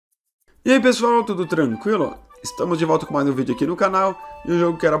E aí pessoal, tudo tranquilo? Estamos de volta com mais um vídeo aqui no canal. E o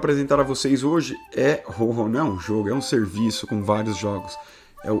jogo que quero apresentar a vocês hoje não é um jogo, é um serviço com vários jogos.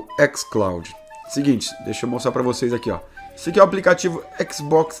 É o Xcloud. Seguinte, deixa eu mostrar pra vocês aqui, ó. Esse aqui é o aplicativo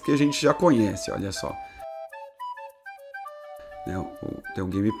Xbox que a gente já conhece, olha só. Tem o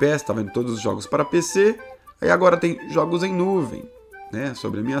Gamepass, tá vendo todos os jogos para PC. Aí agora tem jogos em nuvem, né?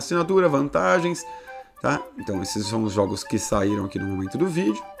 Sobre a minha assinatura, vantagens, tá? Então esses são os jogos que saíram aqui no momento do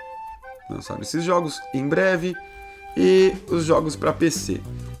vídeo. Lançaram esses jogos em breve. E os jogos para PC.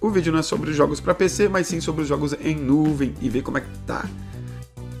 O vídeo não é sobre os jogos para PC, mas sim sobre os jogos em nuvem e ver como é que tá.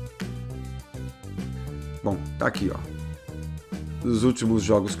 Bom, tá aqui, ó. Os últimos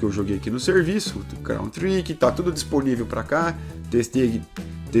jogos que eu joguei aqui no serviço, o Crown Trick, tá tudo disponível para cá.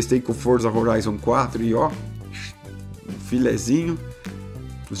 Testei com Forza Horizon 4 e ó, um filezinho.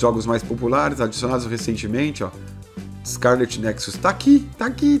 Os jogos mais populares, adicionados recentemente, ó. Scarlet Nexus tá aqui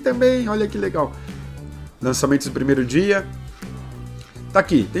também, olha que legal. Lançamentos do primeiro dia. Tá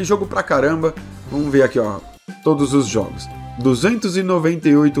aqui, tem jogo pra caramba. Vamos ver aqui, ó, todos os jogos.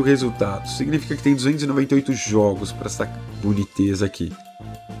 298 resultados, significa que tem 298 jogos para essa boniteza aqui.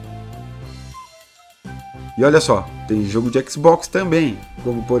 E olha só, tem jogo de Xbox também,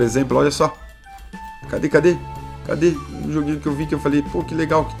 como por exemplo, olha só. Cadê um joguinho que eu vi que eu falei, pô, que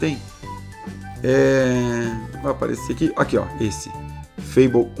legal que tem. Vai aparecer aqui, aqui ó, esse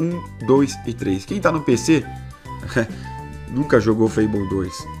Fable 1, 2 e 3. Quem tá no PC nunca jogou Fable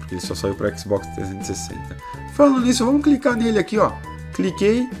 2, porque ele só saiu para Xbox 360. Falando nisso, vamos clicar nele aqui, ó.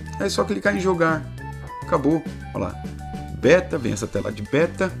 Cliquei, é só clicar em jogar. Acabou, olha lá. Beta, vem essa tela de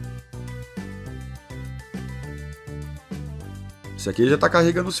beta. Esse aqui já tá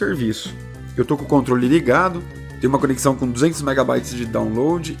carregando o serviço. Eu tô com o controle ligado. Tem uma conexão com 200 MB de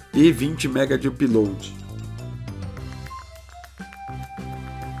download e 20 MB de upload.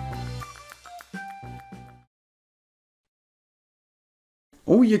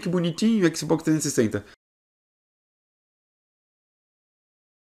 Olha que bonitinho, Xbox 360.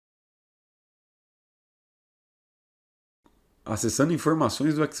 Acessando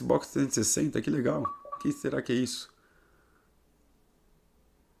informações do Xbox 360, que legal. O que será que é isso?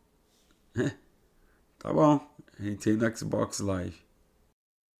 Tá bom, entrei no Xbox Live.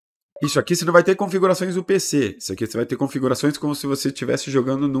 Isso aqui você não vai ter configurações do PC. Isso aqui você vai ter configurações como se você estivesse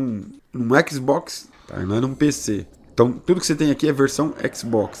jogando num Xbox, tá? Não é num PC. Então tudo que você tem aqui é versão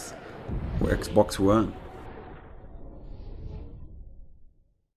Xbox. O Xbox One.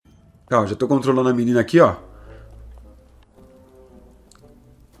 Ó, já tô controlando a menina aqui, ó.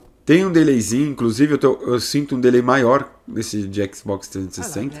 Tem um delayzinho, inclusive eu sinto um delay maior nesse de Xbox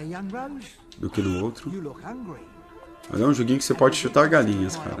 360 do que no outro. Mas é um joguinho que você pode chutar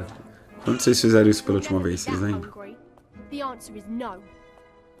galinhas, cara. Quando vocês fizeram isso pela última vez, vocês lembram?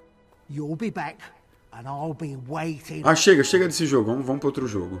 Ah, chega desse jogo. Vamos para outro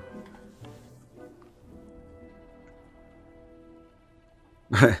jogo.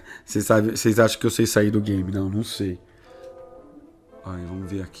 Vocês acham que eu sei sair do game? Não sei. Ai, vamos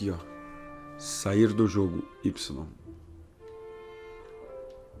ver aqui, ó. Sair do jogo. Y.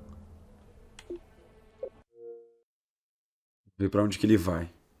 Ver para onde que ele vai.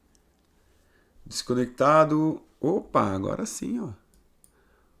 Desconectado. Opa, agora sim, ó.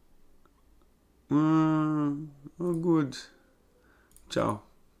 Oh, good. Tchau.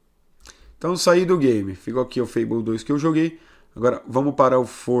 Então saí do game. Ficou aqui o Fable 2 que eu joguei. Agora vamos para o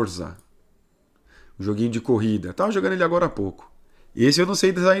Forza. Um joguinho de corrida. Tava jogando ele agora há pouco. Esse eu não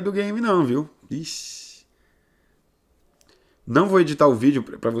sei sair do game não, viu? Ixi. Não vou editar o vídeo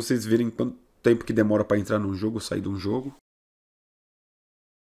para vocês verem quanto tempo que demora para entrar num jogo, sair de um jogo.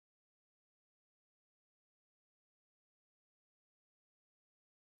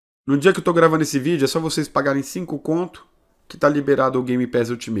 No dia que eu tô gravando esse vídeo, é só vocês pagarem 5 conto que tá liberado o Gamepass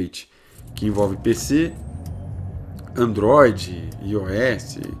Ultimate, que envolve PC, Android,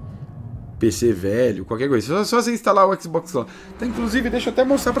 iOS, PC velho, qualquer coisa. Só você instalar o Xbox lá. Então, inclusive, deixa eu até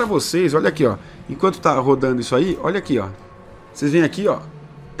mostrar pra vocês. Olha aqui, ó. Enquanto tá rodando isso aí, olha aqui, ó. Vocês vêm aqui, ó.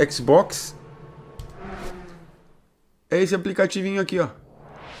 Xbox. É esse aplicativinho aqui, ó.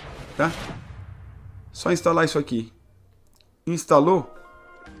 Tá? Só instalar isso aqui. Instalou?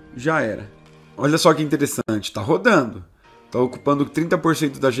 Já era. Olha só que interessante. Tá rodando. Tá ocupando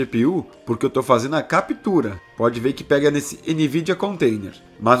 30% da GPU porque eu tô fazendo a captura. Pode ver que pega nesse NVIDIA Container.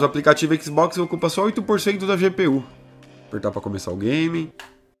 Mas o aplicativo Xbox ocupa só 8% da GPU. Apertar para começar o game.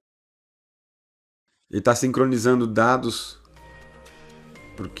 Ele está sincronizando dados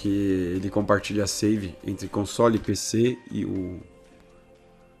porque ele compartilha save entre console e PC e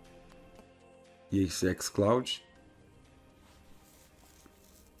esse Xcloud.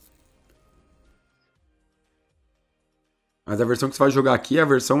 Mas a versão que você vai jogar aqui é a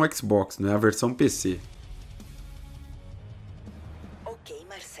versão Xbox, não é a versão PC. Ok,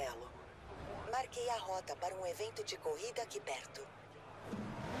 Marcelo. Marquei a rota para um evento de corrida aqui perto.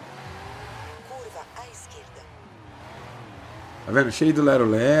 Curva à esquerda. Tá vendo? Cheio do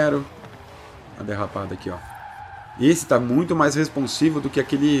lero-lero. A derrapada aqui, ó. Esse tá muito mais responsivo do que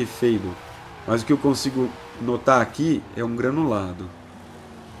aquele Fable. Mas o que eu consigo notar aqui é um granulado.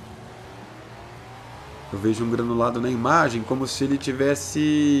 Eu vejo um granulado na imagem como se ele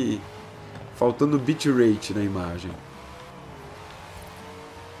tivesse faltando bitrate na imagem.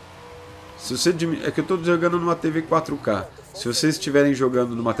 Se você é que eu estou jogando numa TV 4K. Se vocês estiverem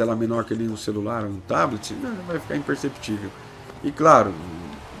jogando numa tela menor que nem um celular ou um tablet, vai ficar imperceptível. E claro,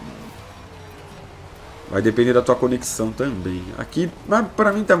 vai depender da tua conexão também. Aqui,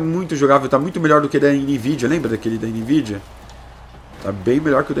 para mim tá muito jogável, tá muito melhor do que da Nvidia. Lembra daquele da Nvidia? Tá bem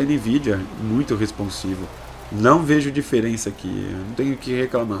melhor que o da Nvidia, muito responsivo. Não vejo diferença aqui, não tenho o que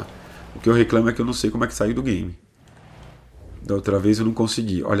reclamar. O que eu reclamo é que eu não sei como é que saiu do game. Da outra vez eu não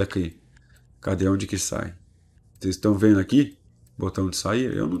consegui. Olha aqui. Cadê onde que sai? Vocês estão vendo aqui? Botão de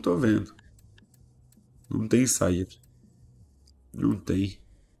sair? Eu não estou vendo. Não tem saída. Não tem.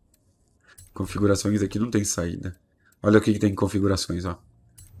 Configurações aqui não tem saída. Olha o que tem em configurações, ó.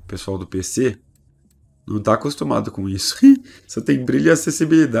 O pessoal do PC não está acostumado com isso. Só tem brilho e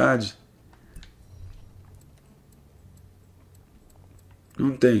acessibilidade.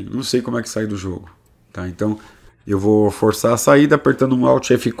 Não tem. Não sei como é que sai do jogo. Tá? Então eu vou forçar a saída apertando um Alt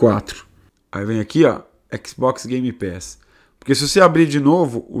F4. Aí vem aqui, ó. Xbox Game Pass. Porque se você abrir de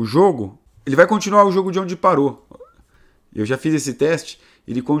novo o jogo, ele vai continuar o jogo de onde parou. Eu já fiz esse teste,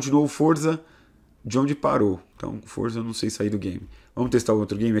 ele continuou o Forza de onde parou. Então, Forza eu não sei sair do game. Vamos testar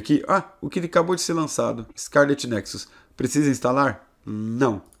outro game aqui. Ah, o que acabou de ser lançado. Scarlet Nexus. Precisa instalar?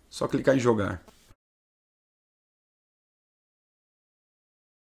 Não. Só clicar em jogar.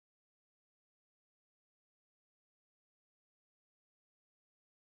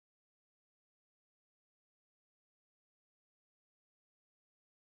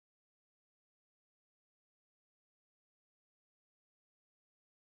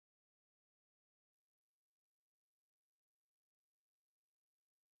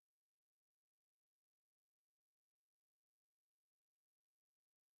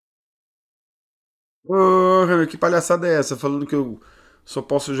 Porra, que palhaçada é essa? Falando que eu só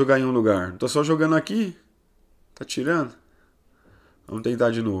posso jogar em um lugar. Tô só jogando aqui? Tá tirando? Vamos tentar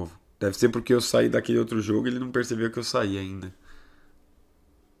de novo. Deve ser porque eu saí daquele outro jogo e ele não percebeu que eu saí ainda.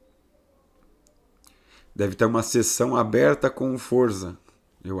 Deve ter uma sessão aberta com o Forza.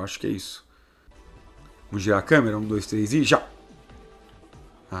 Eu acho que é isso. Vamos girar a câmera? 1, 2, 3 e já!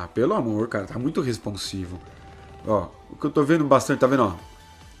 Ah, pelo amor, cara. Tá muito responsivo. Ó, o que eu tô vendo bastante, tá vendo, ó?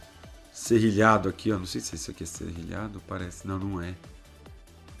 Serrilhado aqui, ó. Não sei se isso aqui é serrilhado, parece. Não, não é.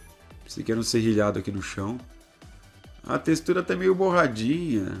 Pensei que era um serrilhado aqui no chão. A textura tá meio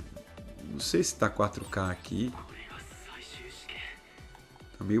borradinha. Não sei se tá 4K aqui.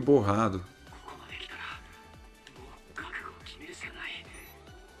 Tá meio borrado.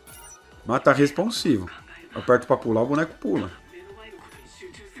 Mas tá responsivo. Aperto pra pular, o boneco pula.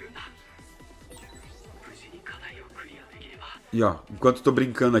 E ó, enquanto eu tô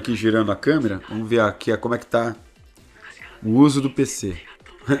brincando aqui, girando a câmera, vamos ver aqui como é que tá o uso do PC.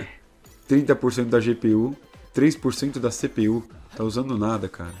 30% da GPU, 3% da CPU. Tá usando nada,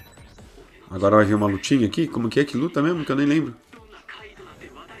 cara. Agora vai vir uma lutinha aqui. Como que é que luta mesmo? Que eu nem lembro.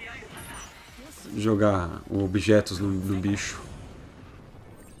 Jogar objetos no bicho.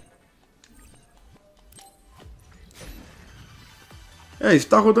 É, isso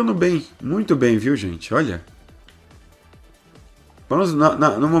tá rodando bem. Muito bem, viu, gente? Olha.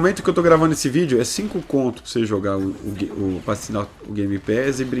 No momento que eu tô gravando esse vídeo, é 5 conto pra você jogar pra assinar o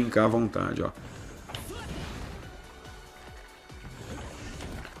Gamepass e brincar à vontade, ó.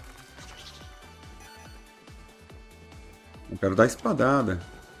 Eu quero dar espadada.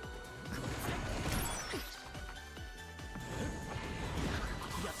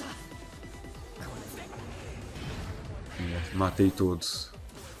 Matei todos.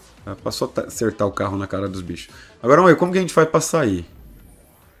 Passou a acertar o carro na cara dos bichos. Agora vamos ver, como que a gente faz pra sair?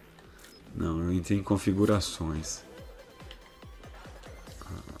 Não, eu entrei em configurações.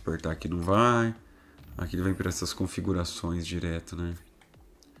 Apertar aqui não vai. Aqui ele vai para essas configurações direto, né?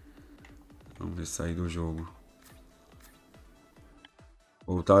 Vamos ver sair do jogo.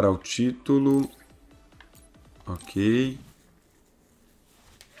 Voltar ao título. Ok.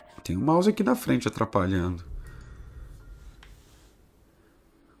 Tem um mouse aqui na frente atrapalhando.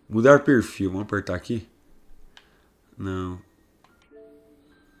 Mudar perfil. Vamos apertar aqui? Não.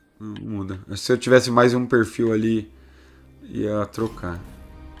 Não muda. Se eu tivesse mais um perfil ali ia trocar.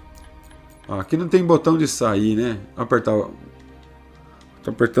 Ó, aqui não tem botão de sair, né? Apertar. Tô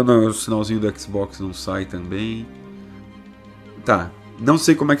apertando o sinalzinho do Xbox, não sai também. Tá, não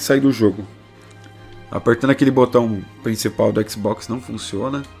sei como é que sai do jogo. Apertando aquele botão principal do Xbox não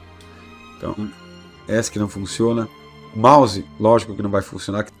funciona. Então, essa que não funciona. O mouse, lógico que não vai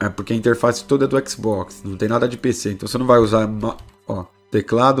funcionar, porque a interface toda é do Xbox, não tem nada de PC. Então você não vai usar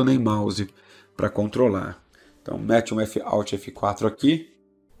teclado nem mouse para controlar. Então mete um Alt F4 aqui.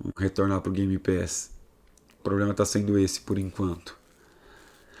 Vamos retornar para o Gamepass. O problema está sendo esse por enquanto.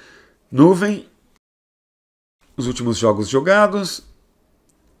 Nuvem. Os últimos jogos jogados.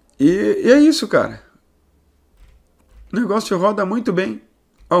 E é isso, cara. O negócio roda muito bem.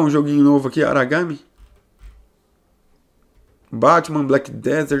 Ó, um joguinho novo aqui, Aragami. Batman, Black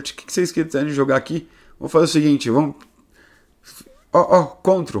Desert. O que vocês quiserem jogar aqui? Vamos fazer o seguinte, vamos...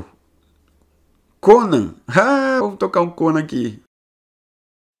 Control. Conan. Vamos tocar um Conan aqui.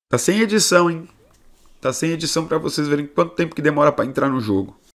 Tá sem edição, hein? Tá sem edição pra vocês verem quanto tempo que demora pra entrar no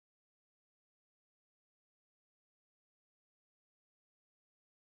jogo.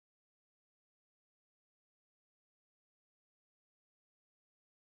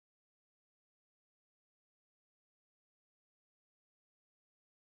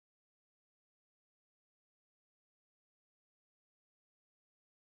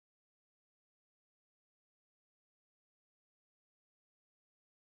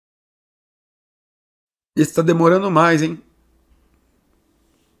 Esse tá demorando mais, hein?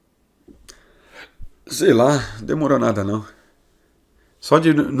 Sei lá, demorou nada não. Só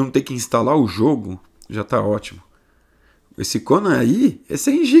de não ter que instalar o jogo, já tá ótimo. Esse Conan aí, é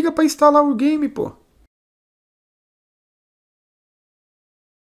 100 GB pra instalar o game, pô.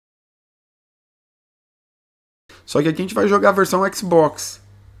 Só que aqui a gente vai jogar a versão Xbox.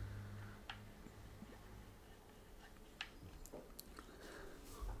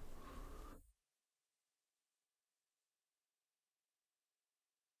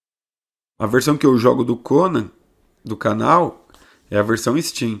 A versão que eu jogo do Conan, do canal, é a versão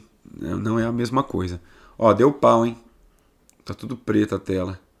Steam. Não é a mesma coisa. Ó, deu pau, hein? Tá tudo preto a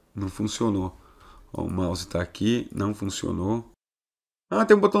tela. Não funcionou. Ó, o mouse tá aqui, não funcionou. Ah,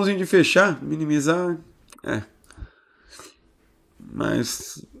 tem um botãozinho de fechar, minimizar. É.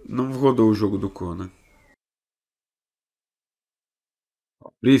 Mas não rodou o jogo do Conan.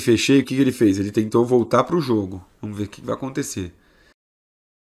 Abri, fechei, o que ele fez? Ele tentou voltar pro jogo. Vamos ver o que vai acontecer.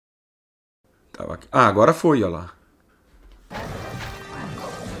 Ah, agora foi, olha lá.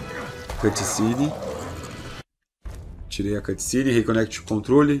 Cutscene. Tirei a cutscene, reconnect o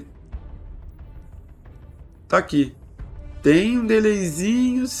controle. Tá aqui. Tem um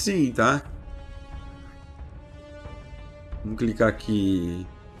delayzinho sim, tá? Vamos clicar aqui.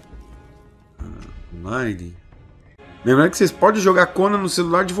 Online. Lembrando que vocês podem jogar Conan no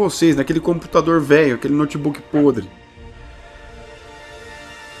celular de vocês, naquele computador velho, aquele notebook podre.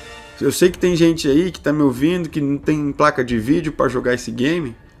 Eu sei que tem gente aí que tá me ouvindo que não tem placa de vídeo para jogar esse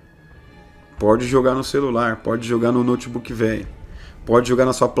game. Pode jogar no celular, pode jogar no notebook velho. Pode jogar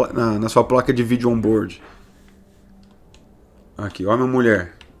na sua placa de vídeo on-board. Aqui, homem ou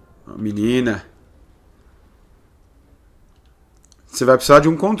mulher? Menina. Você vai precisar de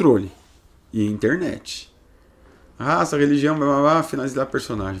um controle. E internet. Raça, religião, blá, blá, blá, finalizar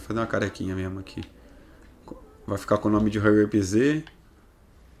personagem. Vou fazer uma carequinha mesmo aqui. Vai ficar com o nome de RPZ.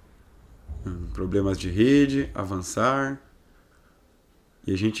 Problemas de rede, avançar.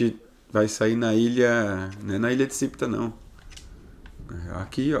 E a gente vai sair na ilha. Não é na ilha de Cipta, não.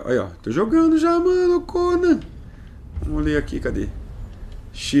 Aqui, ó. Aí, ó. Tô jogando já, mano, Conan. Vamos ler aqui, cadê?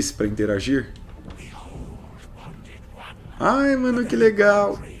 X pra interagir. Ai, mano, que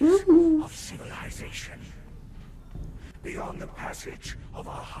legal.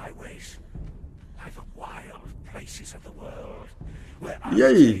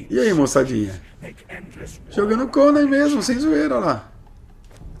 E aí, moçadinha? Jogando Conan mesmo, sem zoeira, olha lá.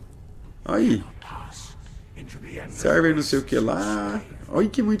 Aí. Server não sei o que lá. Olha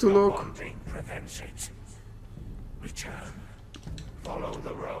que muito louco.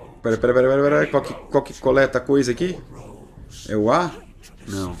 Pera. Qual que coleta a coisa aqui? É o A?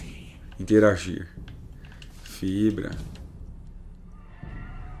 Não. Interagir. Fibra.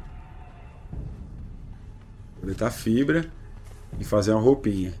 Coletar fibra e fazer uma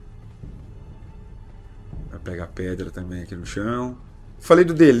roupinha. Vai pegar pedra também aqui no chão. Falei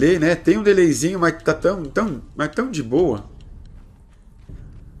do delay, né? Tem um delayzinho, mas tá tão de boa.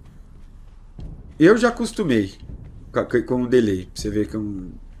 Eu já acostumei com o delay. Pra você ver que eu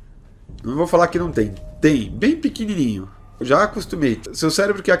não vou falar que não tem. Tem, bem pequenininho. Eu já acostumei. Seu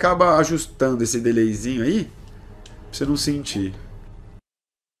cérebro que acaba ajustando esse delayzinho aí, você não sentir.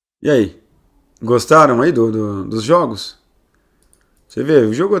 E aí? Gostaram aí dos jogos? Você vê,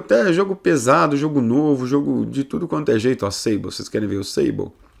 o jogo até é jogo pesado, jogo novo, jogo de tudo quanto é jeito. Ó, Sable, vocês querem ver o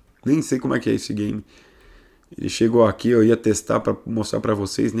Sable? Nem sei como é que é esse game. Ele chegou aqui, eu ia testar pra mostrar pra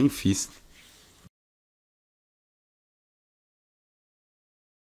vocês, nem fiz.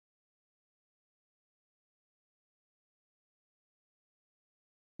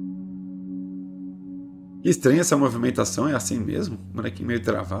 Que estranha essa movimentação, é assim mesmo? Molequinho meio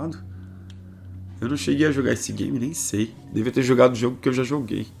travado. Eu não cheguei a jogar esse game, nem sei. Devia ter jogado o jogo que eu já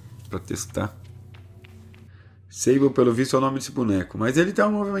joguei, pra testar. Sable, pelo visto, é o nome desse boneco. Mas ele tem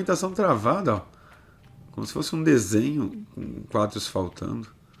uma movimentação travada, ó. Como se fosse um desenho, com quadros faltando.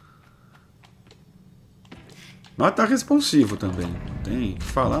 Mas tá responsivo também, não tem que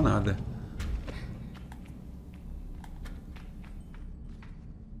falar nada.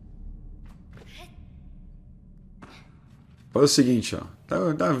 Faz o seguinte, ó.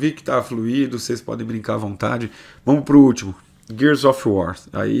 Vi que tá fluido, vocês podem brincar à vontade. Vamos pro último. Gears of War.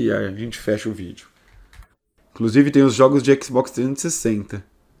 Aí a gente fecha o vídeo. Inclusive tem os jogos de Xbox 360.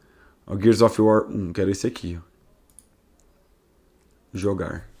 O Gears of War 1, que era esse aqui, ó.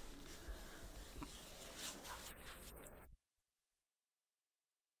 Jogar.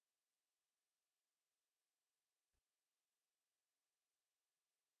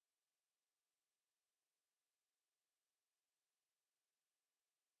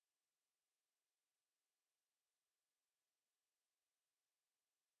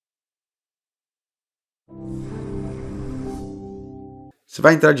 Você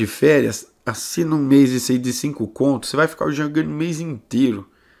vai entrar de férias, assina um mês esse aí de 5 contos, você vai ficar jogando o mês inteiro.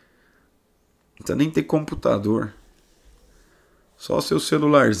 Não precisa nem ter computador. Só o seu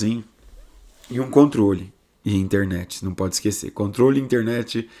celularzinho. E um controle. E internet, não pode esquecer. Controle e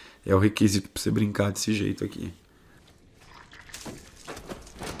internet é o requisito para você brincar desse jeito aqui.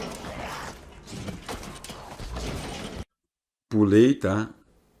 Pulei, tá?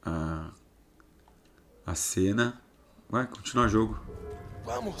 A cena. Vai, continua o jogo.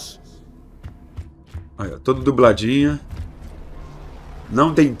 Vamos. Olha, todo dubladinha.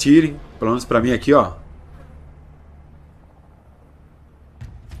 Não tem tiro, pelo menos pra mim aqui, ó.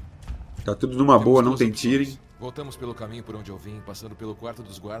 Tá tudo numa boa, não tem tiro. Voltamos pelo caminho por onde eu vim, passando pelo quarto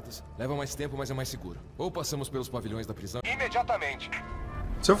dos guardas. Leva mais tempo, mas é mais seguro. Ou passamos pelos pavilhões da prisão. Imediatamente.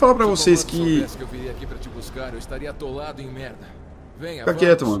 Se eu falar pra vocês que... Se eu soubesse que eu viria aqui pra te buscar, eu estaria atolado em merda. Venha, Fica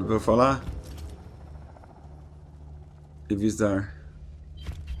quieto, mano, pra eu falar. Revisar.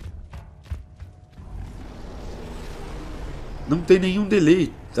 Não tem nenhum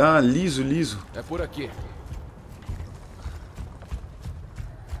delay, tá liso, liso. É por aqui.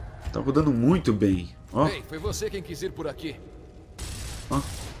 Tá rodando muito bem. Ó. Ei, foi você quem quis ir por aqui. Ó.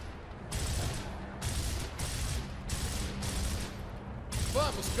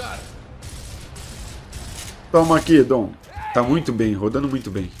 Vamos, cara. Toma aqui, Dom. Tá muito bem, rodando muito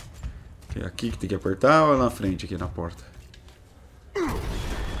bem. É aqui que tem que apertar ou é na frente, aqui na porta?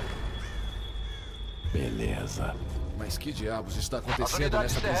 Beleza. Mas que diabos está As acontecendo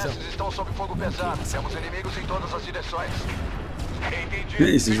unidades nessa prisão? terrestres estão sob fogo pesado. Temos inimigos em todas as direções. Entendi.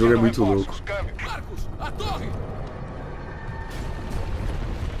 Esse jogo é muito louco. Câmbio. Marcos, a torre!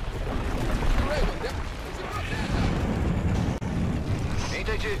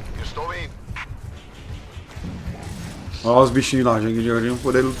 Entendi. Estou indo. Olha os bichinhos lá, já vão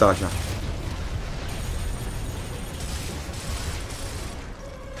poder lutar já.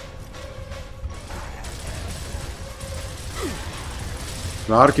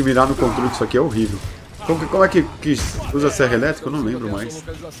 Claro que mirar no controle disso aqui é horrível. Como é que usa serra elétrica? Eu não lembro mais.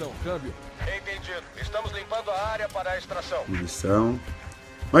 Entendido. Estamos limpando a área para a extração. Munição.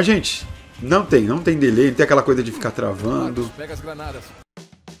 Mas, gente, não tem delay, não tem aquela coisa de ficar travando. Pega as granadas.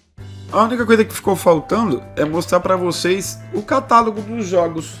 A única coisa que ficou faltando é mostrar pra vocês o catálogo dos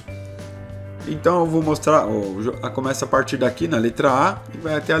jogos. Então eu vou mostrar, começa a partir daqui na letra A e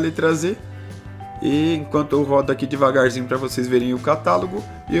vai até a letra Z. E enquanto eu rodo aqui devagarzinho para vocês verem o catálogo,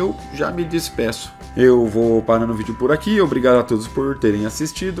 eu já me despeço. Eu vou parando o vídeo por aqui, obrigado a todos por terem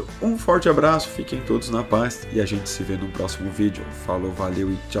assistido, um forte abraço, fiquem todos na paz e a gente se vê no próximo vídeo. Falou, valeu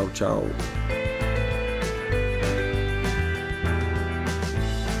e tchau, tchau.